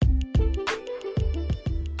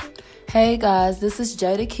Hey guys, this is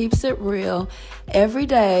Jada Keeps It Real. Every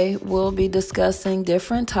day we'll be discussing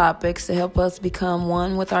different topics to help us become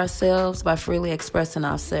one with ourselves by freely expressing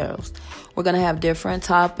ourselves. We're going to have different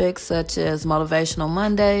topics such as Motivational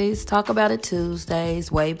Mondays, Talk About It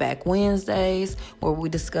Tuesdays, Way Back Wednesdays, where we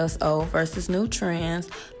discuss old versus new trends,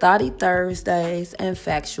 Thoughty Thursdays, and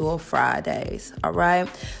Factual Fridays. All right?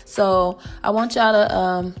 So I want y'all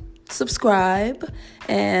to subscribe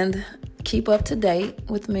and keep up to date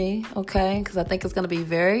with me, okay? Because I think it's going to be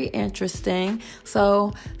very interesting.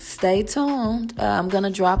 So stay tuned. I'm going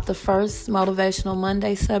to drop the first Motivational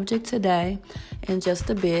Monday subject today in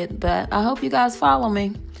just a bit. But I hope you guys follow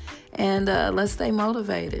me. And let's stay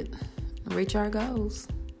motivated. Reach our goals.